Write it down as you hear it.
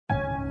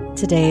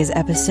Today's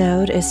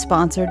episode is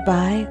sponsored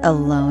by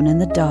Alone in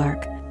the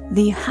Dark,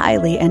 the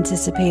highly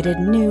anticipated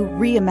new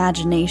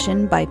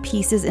reimagination by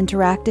Pieces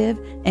Interactive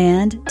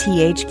and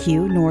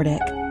THQ Nordic.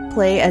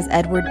 Play as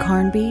Edward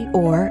Carnby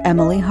or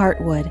Emily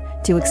Hartwood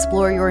to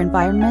explore your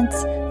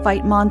environments,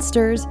 fight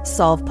monsters,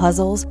 solve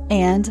puzzles,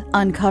 and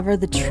uncover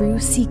the true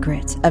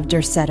secret of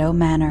Derceto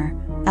Manor.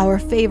 Our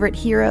favorite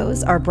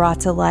heroes are brought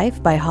to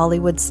life by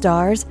Hollywood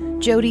stars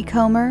Jodie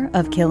Comer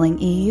of Killing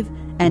Eve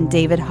and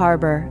David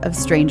Harbour of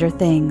Stranger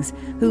Things,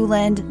 who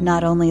lend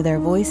not only their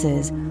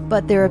voices,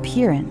 but their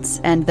appearance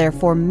and their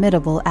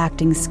formidable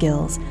acting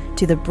skills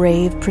to the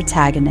brave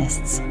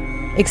protagonists.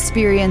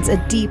 Experience a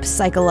deep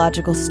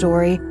psychological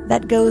story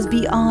that goes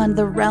beyond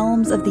the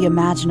realms of the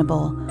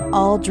imaginable,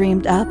 all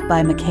dreamed up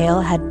by Mikhail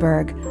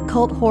Hedberg,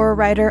 cult horror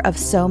writer of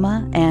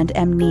Soma and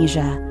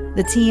Amnesia.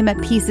 The team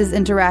at Pieces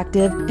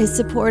Interactive is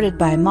supported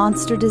by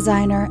monster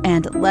designer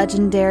and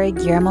legendary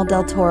Guillermo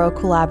del Toro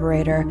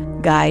collaborator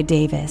Guy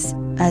Davis,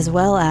 as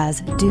well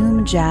as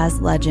Doom jazz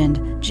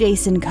legend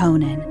Jason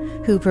Conan,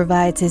 who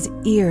provides his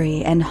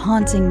eerie and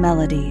haunting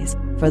melodies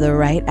for the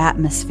right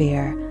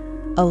atmosphere.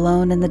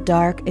 Alone in the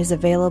Dark is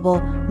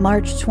available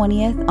March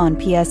 20th on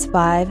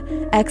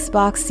PS5,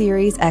 Xbox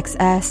Series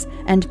XS,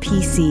 and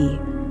PC.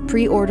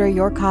 Pre-order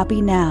your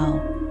copy now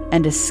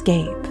and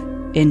escape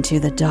into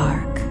the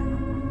dark.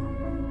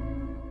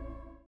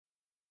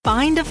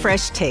 Find a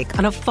fresh take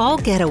on a fall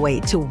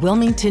getaway to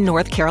Wilmington,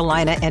 North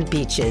Carolina and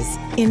beaches.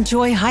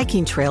 Enjoy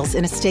hiking trails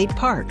in a state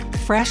park,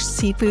 fresh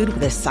seafood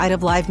with a side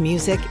of live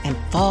music, and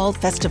fall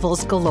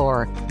festivals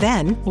galore.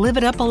 Then live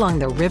it up along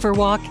the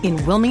Riverwalk in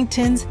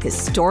Wilmington's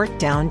historic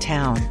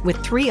downtown. With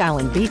 3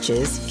 island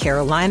beaches,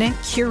 Carolina,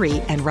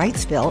 Curie, and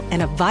Wrightsville,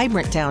 and a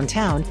vibrant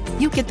downtown,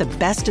 you get the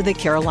best of the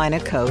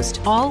Carolina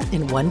coast, all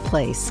in one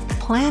place.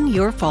 Plan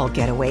your fall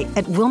getaway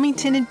at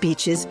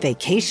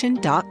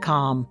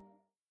WilmingtonandBeachesVacation.com.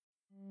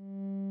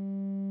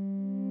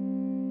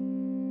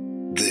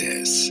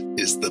 This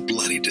is the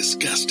Bloody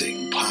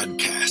Disgusting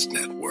Podcast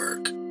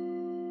Network.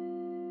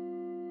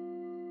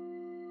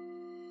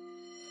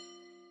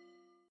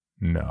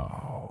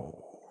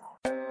 No.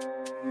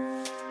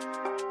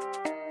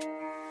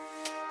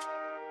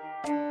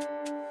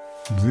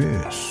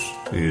 This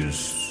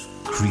is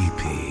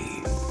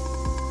Creepy,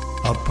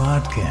 a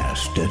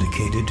podcast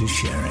dedicated to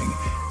sharing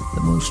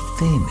the most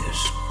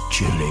famous,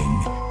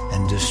 chilling,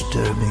 and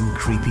disturbing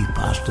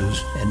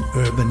creepypastas and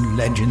urban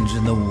legends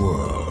in the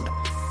world.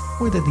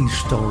 Whether these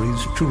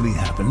stories truly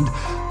happened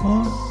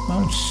or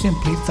are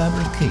simply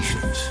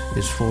fabrications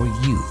is for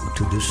you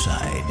to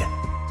decide.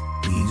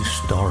 These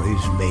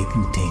stories may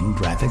contain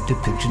graphic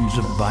depictions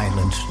of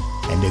violence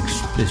and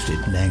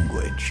explicit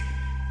language.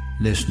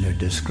 Listener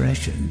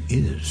discretion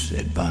is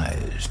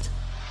advised.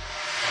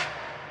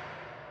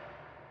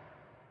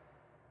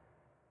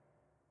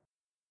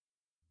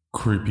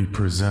 Creepy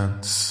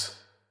presents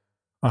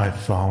I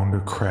found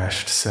a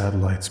crashed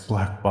satellite's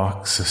black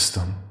box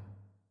system,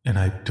 and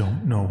I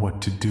don't know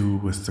what to do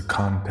with the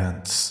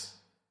contents.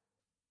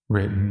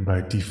 Written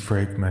by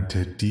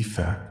Defragmented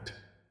Defect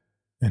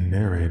and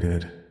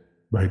narrated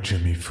by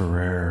Jimmy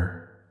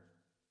Ferrer.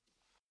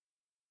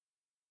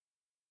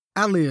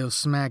 I live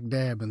smack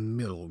dab in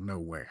the middle of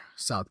nowhere,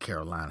 South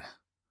Carolina.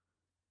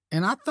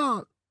 And I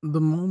thought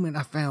the moment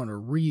I found a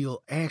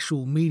real,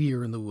 actual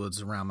meteor in the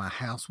woods around my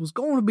house was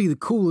going to be the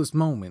coolest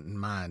moment in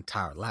my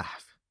entire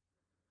life.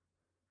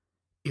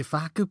 If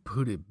I could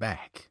put it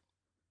back,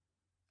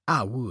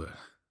 I would.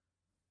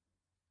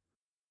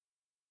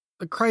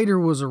 The crater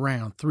was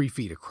around 3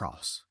 feet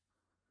across.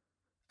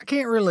 I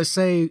can't really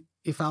say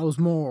if I was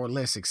more or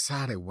less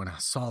excited when I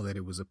saw that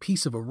it was a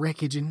piece of a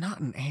wreckage and not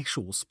an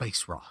actual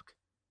space rock.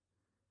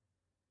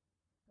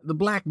 The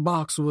black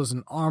box was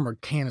an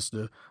armored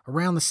canister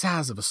around the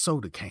size of a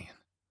soda can,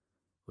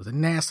 with a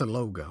NASA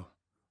logo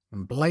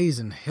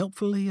emblazoned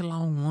helpfully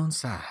along one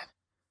side.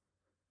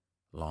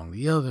 Along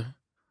the other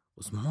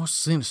was more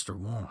sinister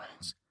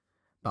warnings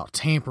about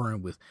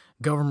tampering with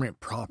government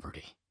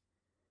property.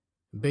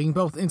 Being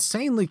both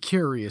insanely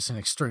curious and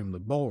extremely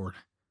bored,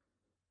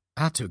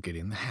 I took it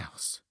in the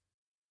house.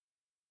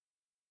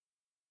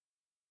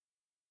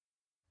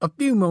 A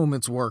few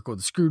moments' work with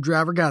a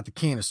screwdriver got the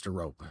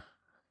canister open,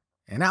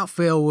 and out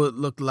fell what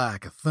looked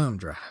like a thumb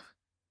drive,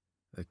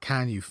 the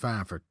kind you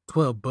find for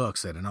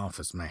 $12 at an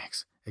Office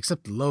Max,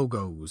 except the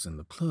logos and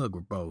the plug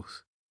were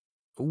both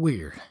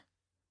weird.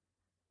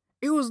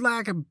 It was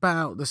like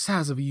about the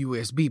size of a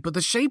USB, but the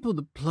shape of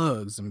the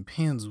plugs and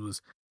pins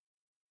was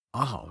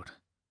odd,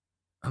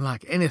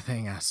 unlike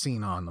anything I've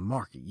seen on the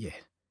market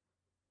yet.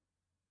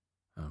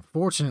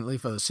 Unfortunately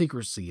for the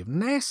secrecy of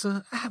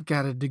NASA, I've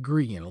got a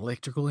degree in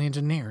electrical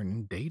engineering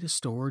and data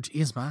storage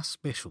is my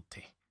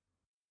specialty.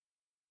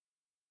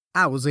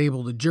 I was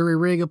able to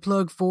jury-rig a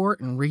plug for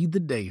it and read the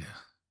data,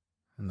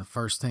 and the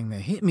first thing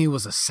that hit me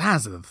was the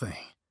size of the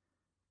thing.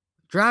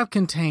 The drive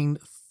contained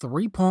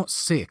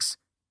 3.6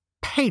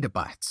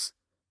 petabytes.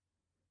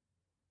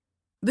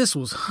 This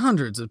was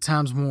hundreds of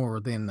times more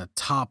than the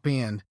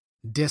top-end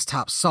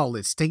desktop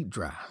solid-state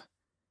drive,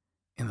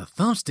 and the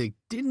thumbstick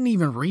didn't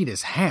even read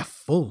as half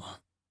full.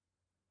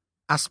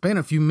 I spent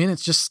a few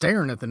minutes just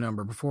staring at the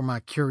number before my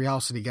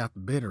curiosity got the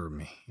better of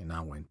me, and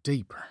I went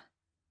deeper.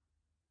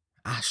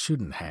 I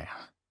shouldn't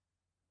have.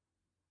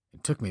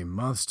 It took me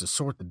months to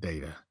sort the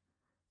data,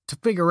 to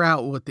figure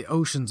out what the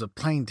oceans of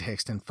plain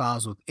text and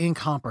files with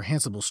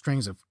incomprehensible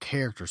strings of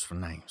characters for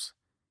names,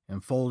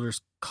 and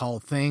folders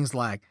called things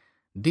like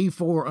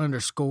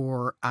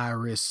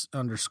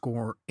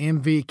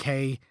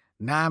D4_Iris_MVK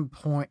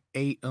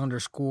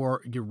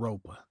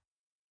 9.8_Europa.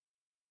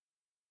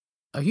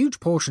 A huge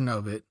portion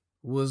of it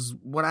was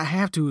what I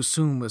have to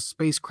assume was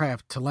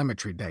spacecraft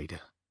telemetry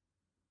data.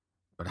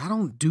 But I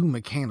don't do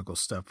mechanical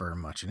stuff very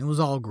much, and it was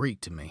all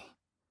Greek to me.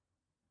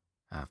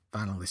 I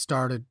finally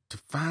started to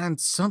find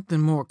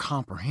something more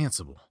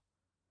comprehensible.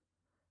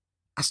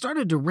 I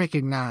started to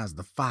recognize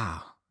the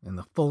file and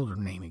the folder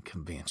naming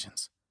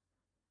conventions.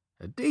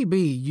 A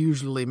DB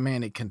usually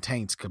meant it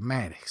contained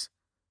schematics,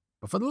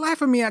 but for the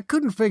life of me, I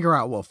couldn't figure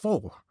out what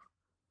for.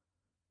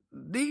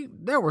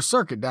 There were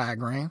circuit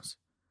diagrams.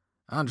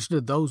 I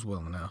understood those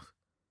well enough,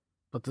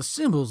 but the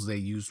symbols they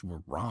used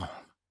were wrong.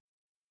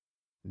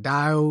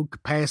 Diode,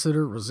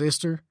 capacitor,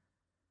 resistor,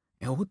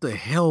 and what the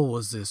hell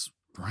was this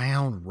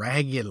round,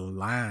 ragged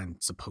line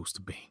supposed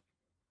to be?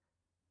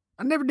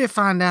 I never did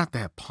find out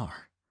that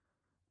part,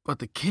 but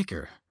the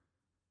kicker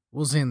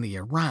was in the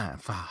Orion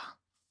file.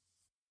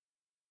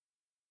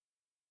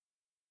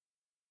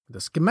 The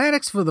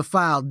schematics for the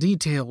file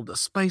detailed a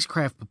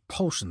spacecraft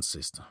propulsion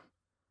system,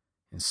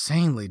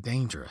 insanely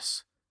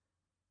dangerous.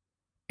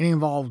 It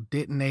involved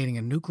detonating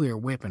a nuclear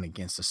weapon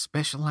against a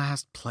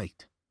specialized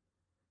plate,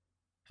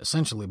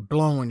 essentially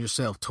blowing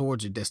yourself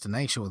towards your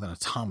destination with an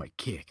atomic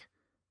kick.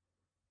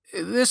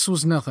 This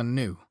was nothing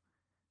new.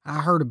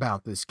 I heard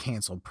about this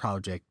canceled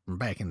project from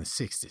back in the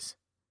 60s.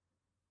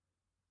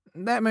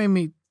 That made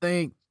me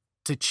think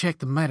to check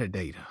the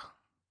metadata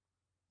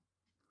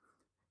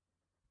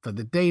for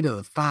the date of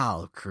the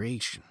file of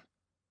creation.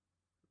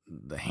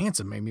 The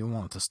Hanson made me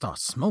want to start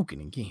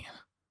smoking again.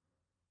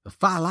 The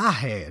file I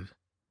had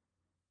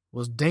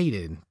was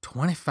dated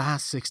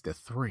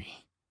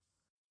 2563.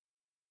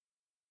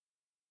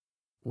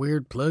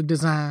 Weird plug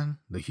design,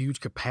 the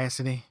huge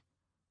capacity,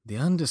 the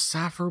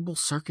undecipherable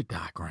circuit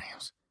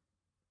diagrams.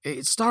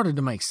 It started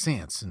to make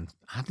sense, and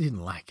I didn't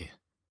like it.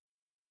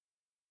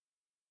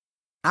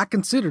 I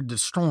considered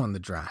destroying the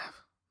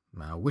drive.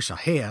 I wish I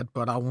had,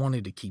 but I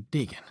wanted to keep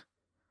digging.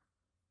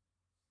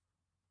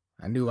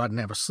 I knew I'd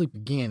never sleep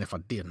again if I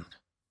didn't.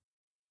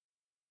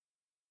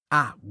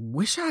 I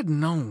wish I'd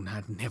known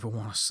I'd never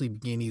want to sleep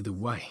again either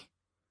way.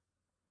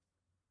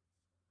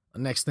 The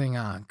next thing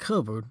I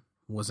uncovered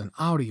was an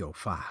audio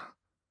file.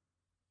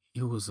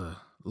 It was a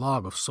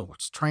log of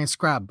sorts,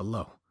 transcribed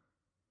below,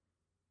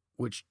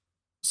 which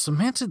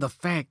cemented the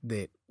fact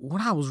that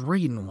what I was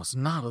reading was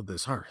not of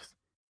this earth,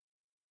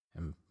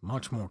 and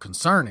much more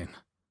concerning,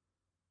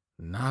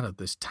 not of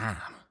this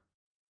time.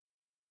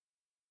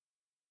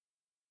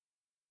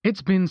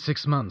 It's been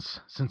 6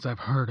 months since I've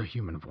heard a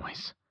human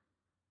voice.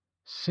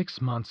 6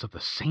 months of the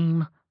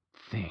same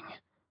thing.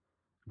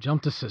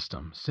 Jump to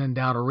system, send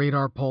out a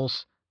radar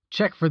pulse,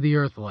 check for the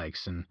Earth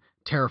lakes and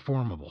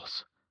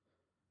terraformables.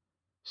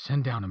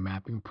 Send down a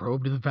mapping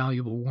probe to the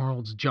valuable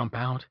worlds, jump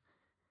out.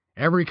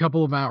 Every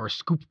couple of hours,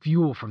 scoop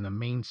fuel from the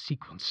main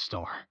sequence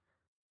star.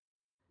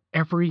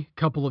 Every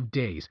couple of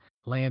days,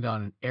 land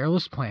on an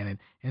airless planet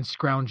and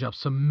scrounge up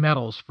some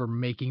metals for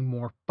making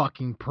more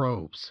fucking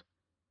probes.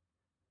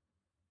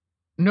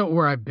 Note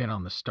where I've been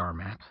on the star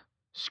map.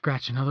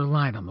 Scratch another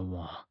line on the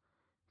wall.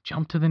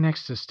 Jump to the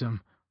next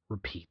system.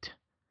 Repeat.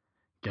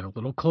 Get a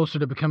little closer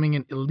to becoming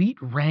an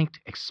elite-ranked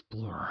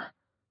explorer.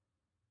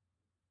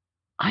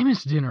 I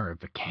miss dinner at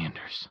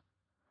Vikander's.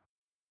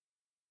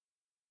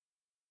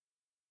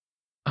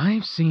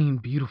 I've seen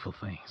beautiful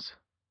things,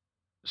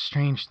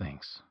 strange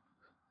things,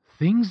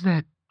 things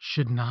that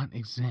should not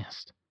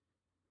exist.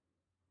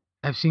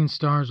 I've seen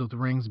stars with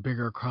rings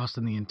bigger across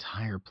than the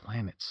entire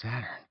planet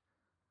Saturn.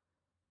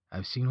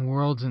 I've seen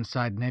worlds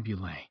inside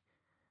nebulae,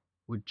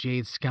 with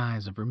jade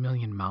skies of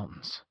vermilion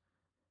mountains.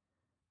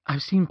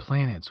 I've seen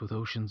planets with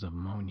oceans of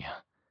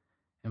ammonia,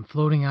 and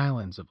floating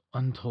islands of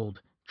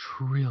untold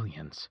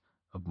trillions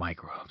of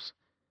microbes.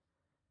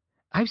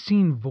 I've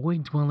seen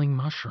void-dwelling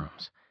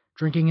mushrooms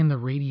drinking in the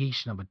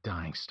radiation of a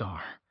dying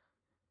star.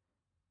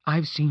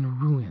 I've seen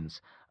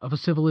ruins of a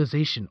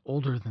civilization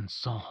older than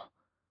Sol.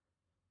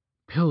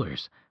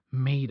 Pillars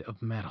made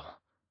of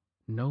metal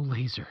no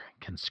laser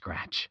can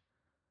scratch.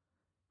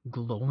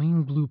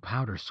 Glowing blue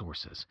powder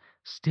sources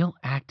still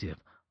active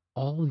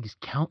all these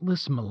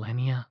countless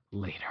millennia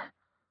later.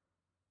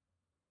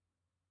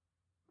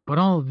 But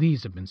all of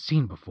these have been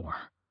seen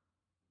before.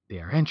 They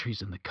are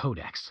entries in the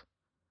Codex.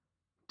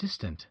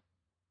 Distant,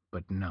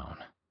 but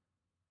known.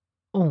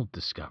 Old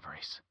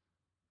discoveries.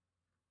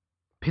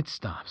 Pit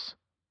stops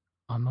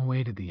on the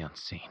way to the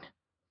unseen.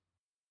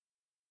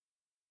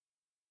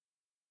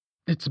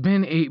 It's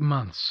been 8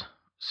 months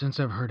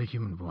since I've heard a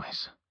human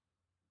voice.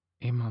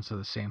 8 months of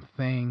the same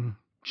thing.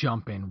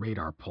 Jump in,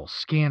 radar pulse,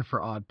 scan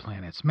for odd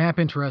planets, map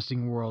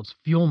interesting worlds,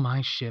 fuel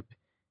my ship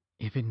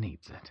if it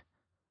needs it.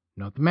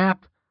 Note the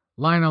map,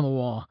 line on the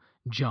wall,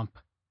 jump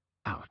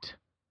out.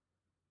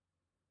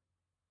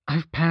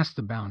 I've passed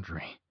the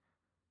boundary.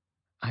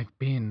 I've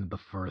been the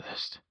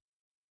furthest.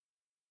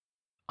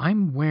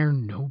 I'm where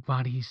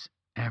nobody's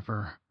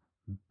ever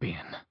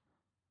been.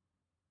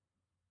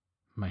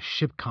 My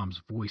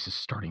shipcom's voice is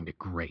starting to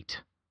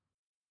grate.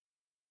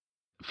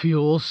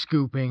 Fuel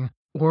scooping,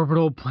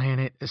 orbital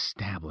planet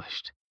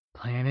established.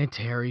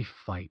 Planetary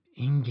flight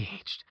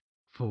engaged.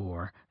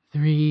 4,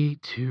 3,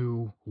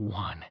 2,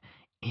 1.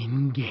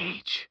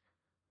 Engage.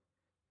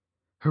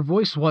 Her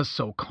voice was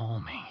so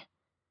calming.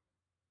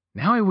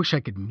 Now I wish I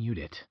could mute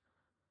it.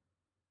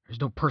 There's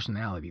no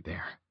personality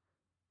there.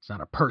 It's not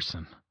a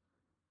person.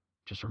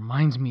 It just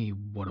reminds me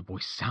what a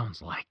voice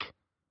sounds like.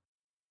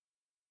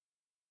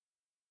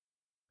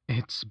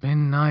 It's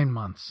been 9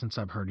 months since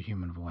I've heard a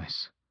human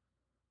voice.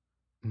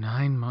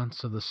 9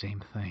 months of the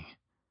same thing.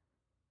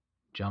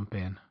 Jump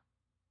in,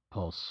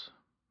 pulse,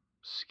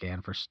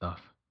 scan for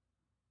stuff,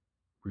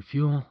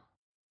 refuel,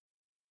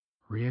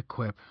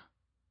 re-equip,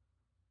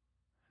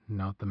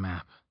 note the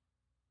map,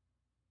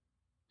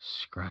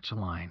 scratch a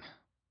line,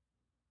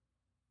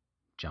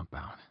 jump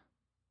out.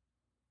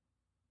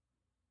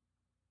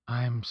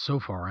 I'm so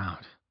far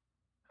out.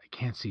 I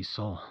can't see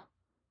Sol.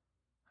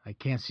 I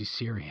can't see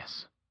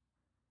Sirius.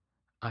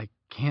 I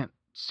can't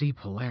see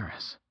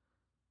Polaris.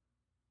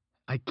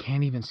 I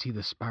can't even see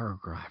the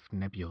Spirograph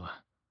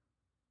Nebula.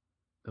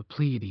 The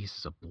Pleiades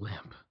is a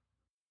blimp.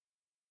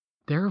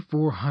 There are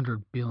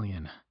 400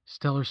 billion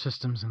stellar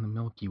systems in the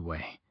Milky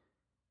Way.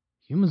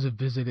 Humans have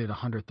visited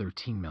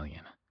 113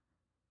 million.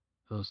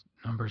 Those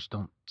numbers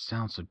don't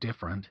sound so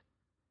different.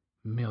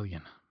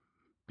 Million,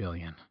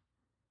 billion,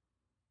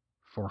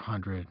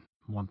 400,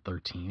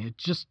 113. It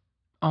just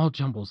all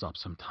jumbles up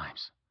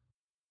sometimes.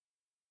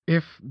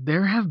 If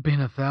there have been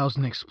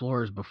 1,000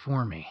 explorers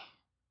before me,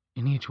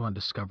 and each one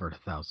discovered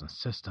 1,000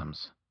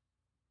 systems,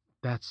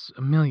 that's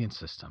 1,000,000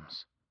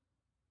 systems.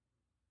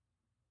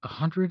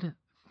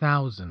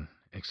 100,000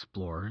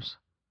 explorers,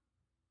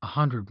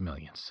 100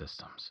 million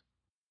systems.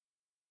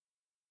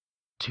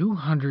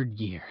 200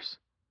 years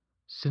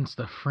since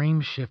the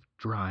frameshift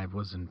drive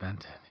was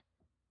invented.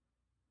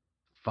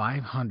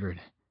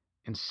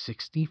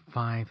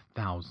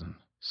 565,000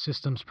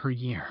 systems per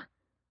year.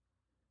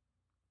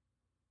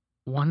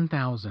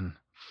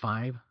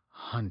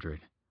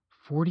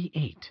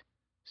 1,548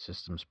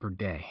 systems per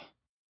day.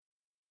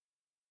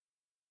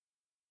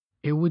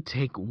 It would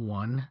take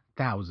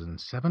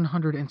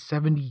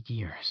 1,770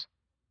 years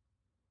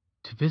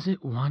to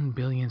visit 1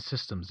 billion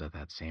systems at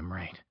that same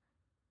rate.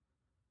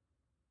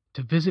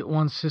 To visit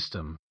one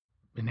system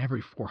in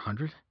every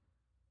 400?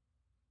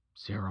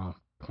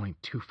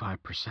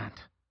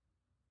 0.25%.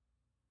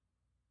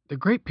 The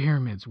Great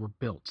Pyramids were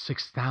built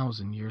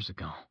 6,000 years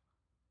ago.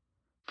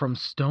 From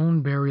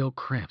stone burial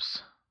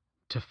crypts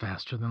to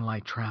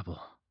faster-than-light travel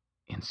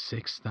in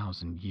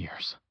 6,000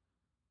 years.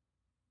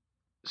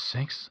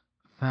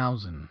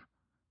 6,000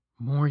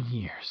 more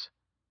years,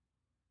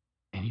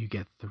 and you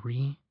get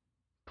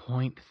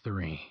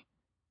 3.3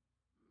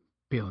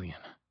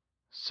 billion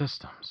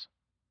systems.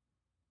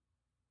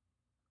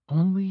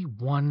 Only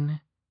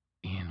 1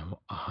 in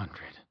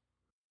 100.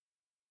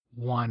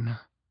 1%.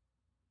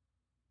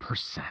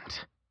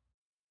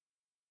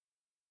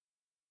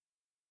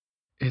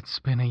 It's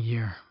been a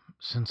year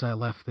since I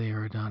left the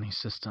Eridani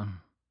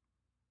system,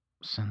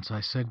 since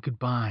I said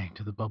goodbye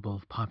to the bubble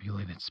of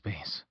populated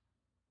space.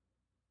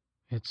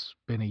 It's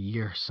been a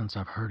year since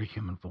I've heard a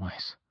human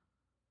voice.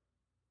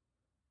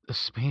 The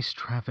space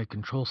traffic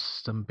control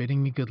system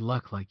bidding me good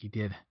luck like he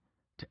did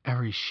to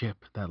every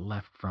ship that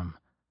left from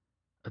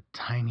a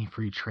tiny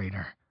free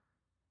trader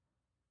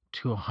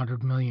to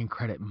 100 million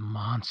credit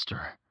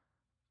monster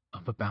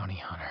of a bounty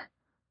hunter.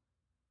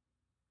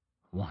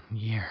 1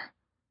 year.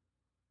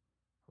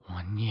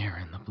 1 year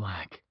in the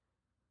black.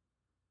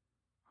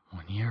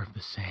 1 year of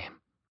the same.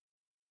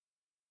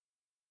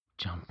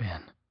 Jump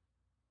in.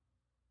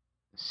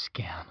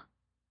 Scan.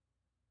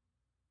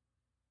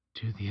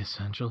 Do the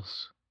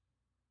essentials.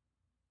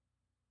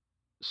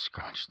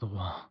 Scratch the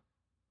wall.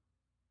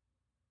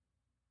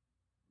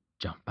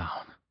 Jump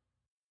out.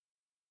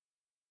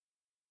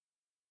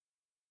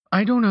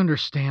 I don't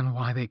understand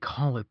why they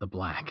call it the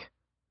black.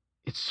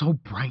 It's so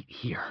bright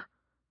here.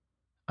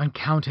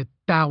 Uncounted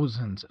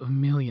thousands of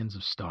millions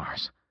of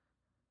stars.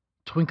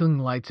 Twinkling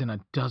lights in a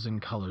dozen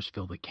colors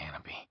fill the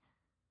canopy.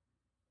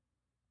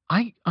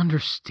 I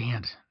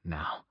understand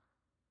now.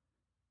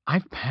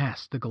 I've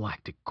passed the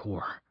galactic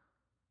core.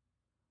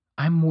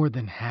 I'm more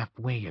than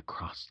halfway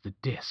across the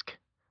disk.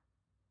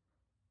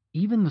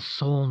 Even the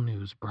Sol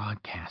News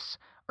broadcasts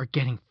are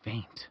getting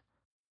faint.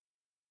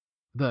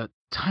 The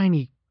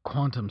tiny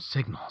quantum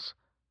signals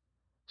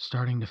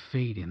starting to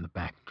fade in the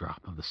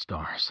backdrop of the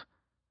stars.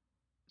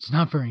 It's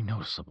not very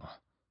noticeable.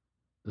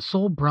 The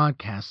Sol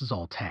broadcast is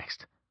all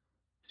text.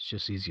 It's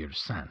just easier to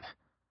send.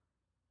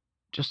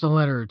 Just a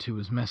letter or two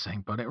is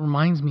missing, but it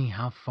reminds me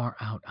how far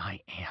out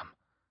I am.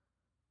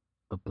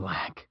 The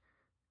black.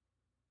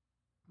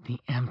 The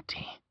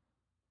empty.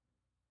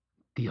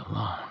 The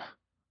alone.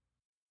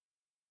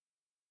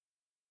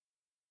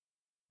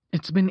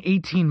 It's been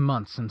 18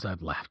 months since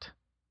I've left.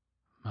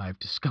 I've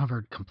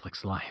discovered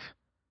complex life.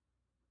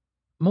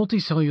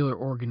 Multicellular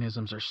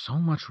organisms are so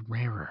much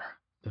rarer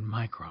than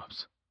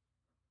microbes.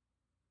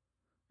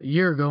 A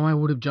year ago, I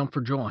would have jumped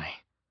for joy.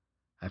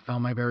 I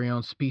found my very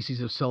own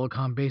species of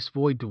silicon-based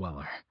void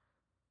dweller.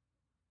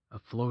 A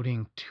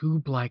floating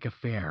tube-like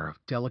affair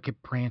of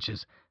delicate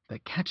branches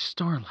that catch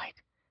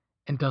starlight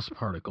and dust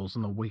particles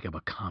in the wake of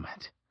a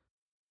comet.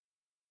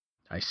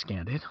 I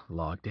scanned it,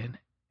 logged it,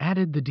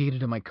 added the data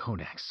to my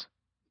codex,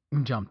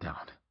 and jumped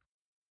out.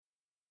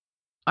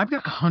 I've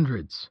got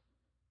hundreds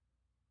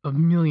of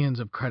millions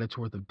of credits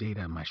worth of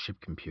data in my ship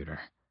computer.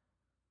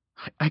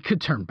 I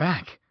could turn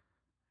back.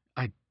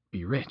 I'd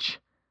be rich.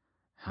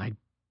 I'd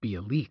be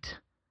elite.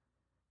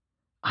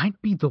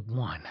 I'd be the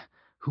one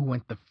who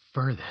went the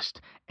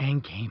furthest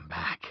and came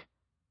back.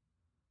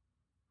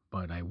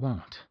 But I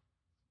won't.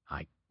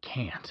 I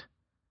can't.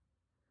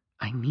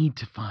 I need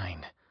to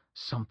find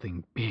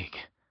something big.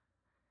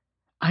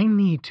 I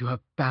need to have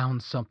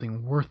found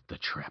something worth the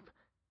trip.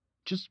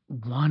 Just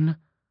one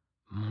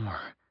more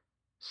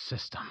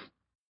system.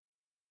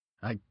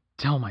 I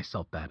tell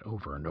myself that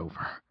over and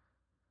over.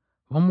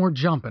 One more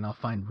jump and I'll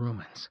find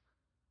rumens.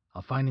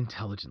 I'll find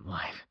intelligent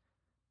life.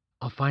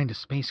 I'll find a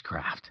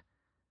spacecraft.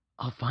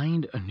 I'll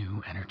find a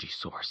new energy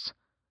source.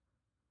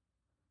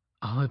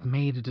 I'll have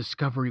made a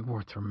discovery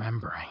worth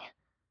remembering.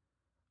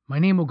 My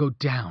name will go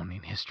down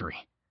in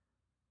history.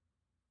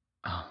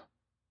 I'll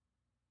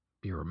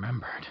be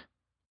remembered.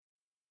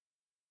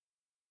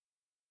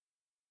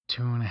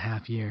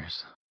 2.5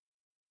 years.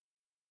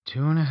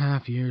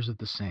 2.5 years of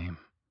the same.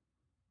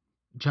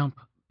 Jump,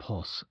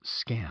 pulse,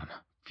 scan,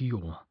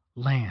 fuel,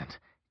 land,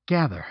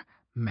 gather,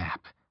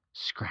 map,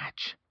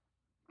 scratch,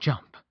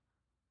 jump.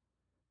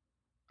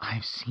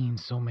 I've seen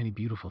so many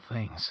beautiful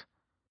things.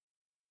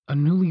 A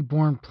newly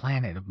born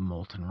planet of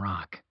molten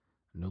rock,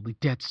 a newly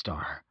dead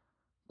star,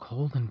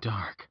 cold and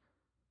dark.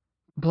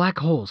 Black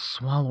holes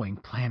swallowing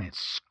planets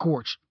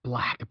scorched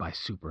black by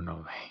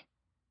supernovae.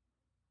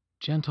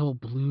 Gentle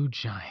blue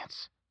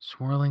giants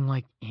swirling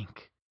like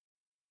ink.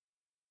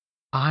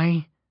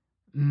 I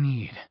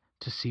need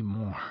to see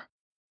more.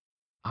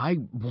 I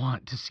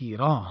want to see it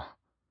all.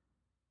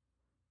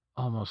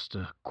 Almost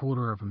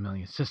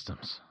 250,000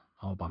 systems,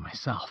 all by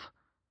myself.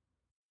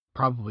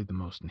 Probably the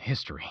most in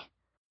history.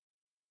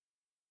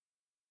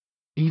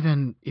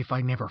 Even if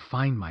I never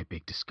find my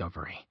big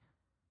discovery,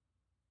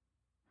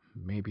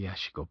 maybe I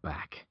should go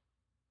back.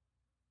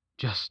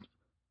 Just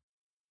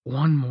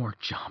one more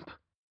jump.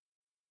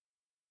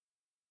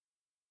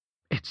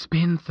 It's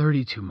been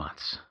 32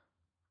 months.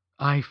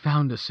 I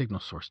found a signal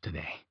source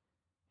today.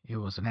 It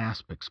was an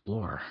ASP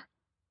Explorer.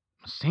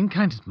 Same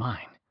kind as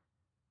mine.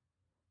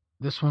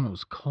 This one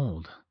was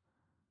cold,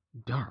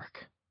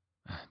 dark,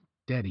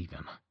 dead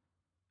even.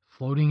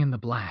 Floating in the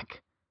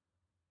black.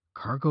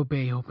 Cargo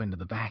bay open to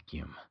the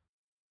vacuum.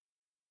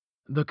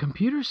 The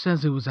computer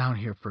says it was out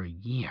here for a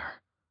year.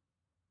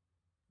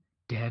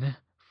 Dead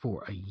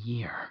for a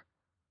year.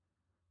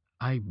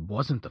 I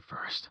wasn't the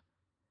first.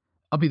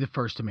 I'll be the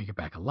first to make it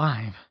back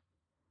alive.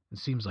 It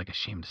seems like a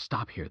shame to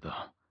stop here,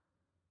 though.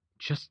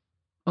 Just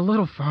a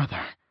little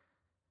farther.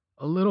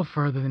 A little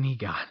further than he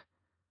got.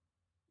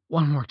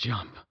 One more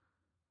jump.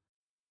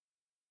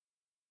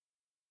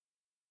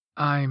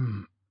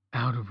 I'm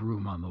out of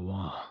room on the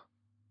wall.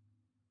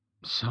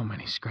 So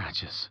many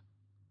scratches.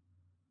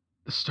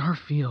 The star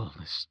field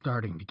is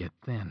starting to get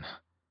thin.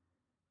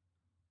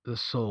 The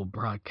sole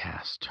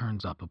broadcast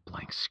turns up a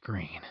blank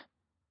screen.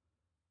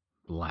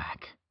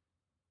 Black.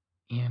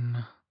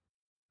 In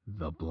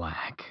the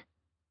black.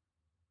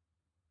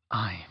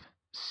 I've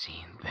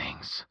seen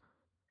things.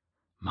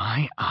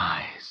 My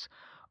eyes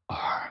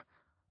are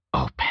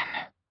open.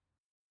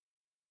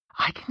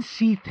 I can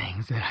see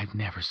things that I've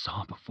never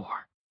saw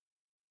before.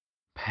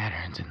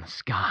 Patterns in the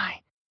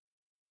sky.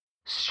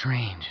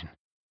 Strange and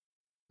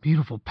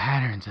beautiful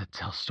patterns that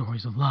tell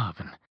stories of love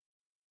and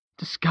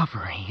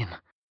discovery and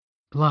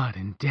blood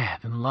and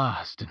death and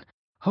lust and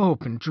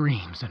hope and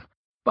dreams and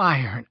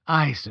fire and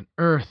ice and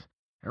earth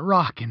and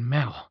rock and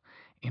metal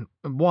and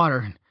water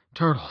and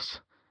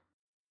turtles.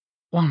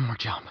 One more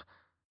jump.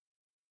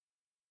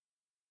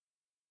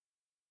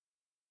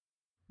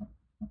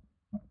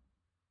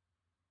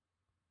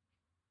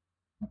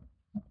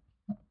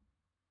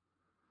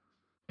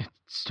 It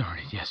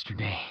started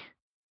yesterday.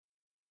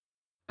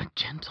 A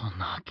gentle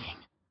knocking,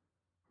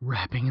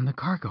 rapping in the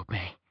cargo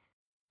bay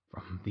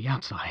from the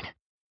outside.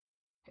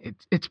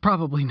 It's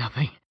probably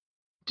nothing.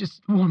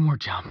 Just one more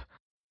jump.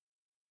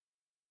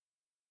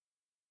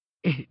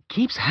 It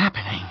keeps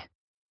happening.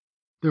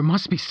 There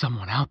must be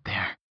someone out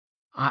there.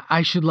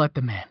 I should let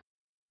them in.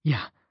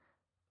 Yeah,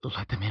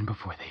 let them in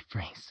before they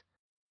freeze.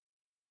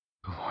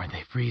 Before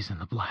they freeze in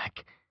the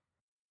black.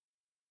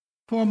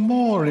 For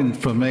more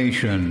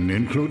information,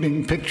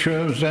 including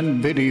pictures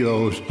and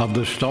videos of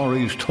the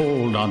stories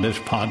told on this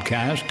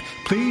podcast,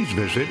 please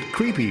visit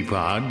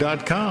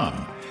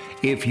creepypod.com.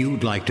 If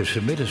you'd like to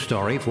submit a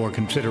story for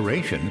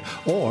consideration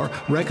or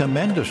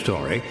recommend a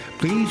story,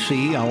 please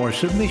see our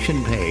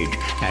submission page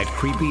at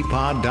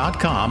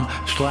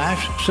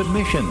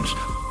creepypod.com/submissions.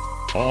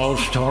 All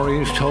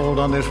stories told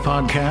on this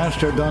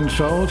podcast are done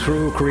so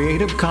through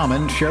Creative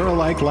Commons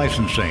Share-alike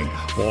licensing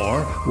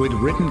or with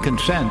written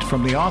consent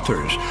from the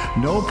authors.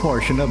 No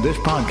portion of this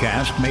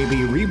podcast may be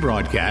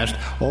rebroadcast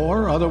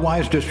or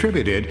otherwise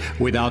distributed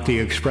without the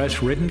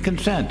express written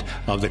consent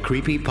of the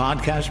Creepy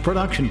Podcast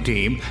production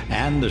team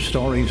and the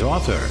story's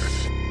author.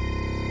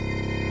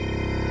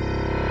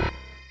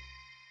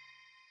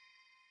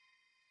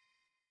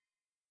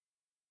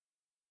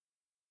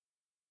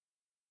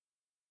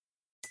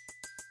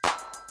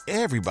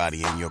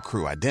 Everybody in your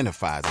crew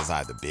identifies as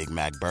either Big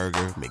Mac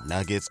Burger,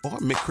 McNuggets, or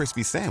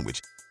McCrispy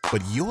Sandwich.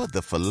 But you're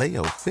the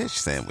Filet-O-Fish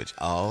Sandwich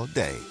all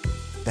day.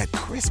 That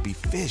crispy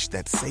fish,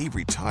 that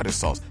savory tartar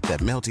sauce, that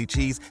melty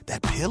cheese,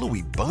 that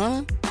pillowy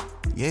bun.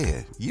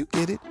 Yeah, you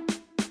get it.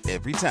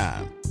 Every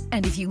time.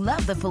 And if you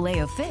love the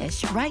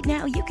Filet-O-Fish, right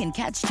now you can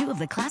catch two of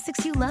the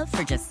classics you love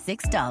for just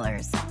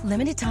 $6.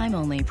 Limited time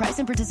only. Price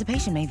and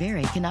participation may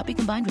vary. Cannot be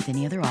combined with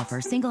any other offer.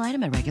 Single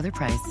item at regular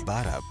price.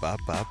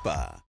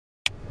 Ba-da-ba-ba-ba.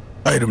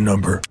 Item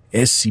number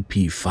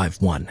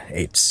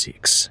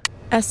SCP-5186.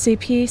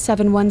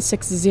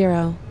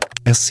 SCP-7160.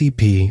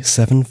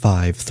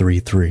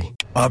 SCP-7533.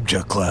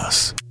 Object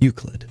Class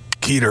Euclid.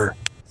 Keter.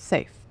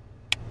 Safe.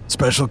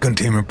 Special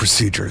Containment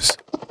Procedures.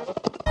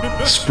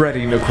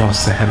 Spreading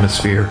across the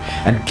hemisphere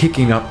and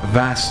kicking up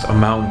vast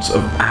amounts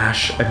of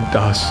ash and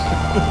dust.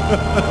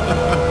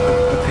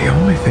 The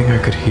only thing I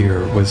could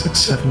hear was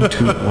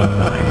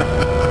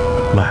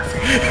 7219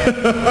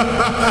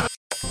 laughing.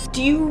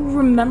 Do you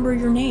remember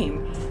your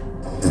name?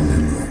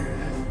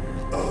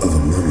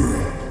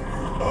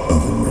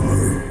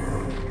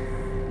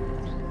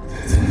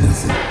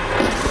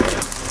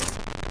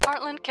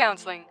 Heartland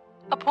Counseling.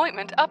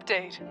 Appointment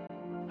update.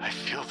 I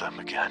feel them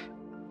again.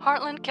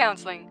 Heartland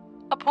Counseling.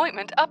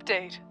 Appointment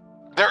update.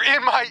 They're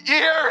in my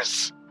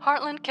ears!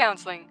 Heartland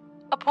Counseling.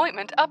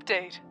 Appointment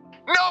update.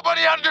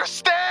 Nobody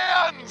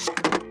understands!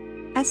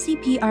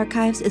 SCP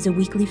Archives is a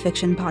weekly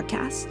fiction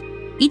podcast.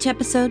 Each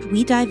episode,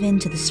 we dive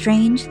into the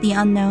strange, the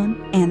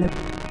unknown, and the...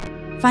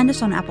 Find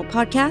us on Apple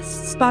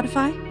Podcasts,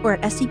 Spotify, or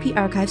at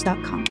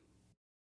scparchives.com.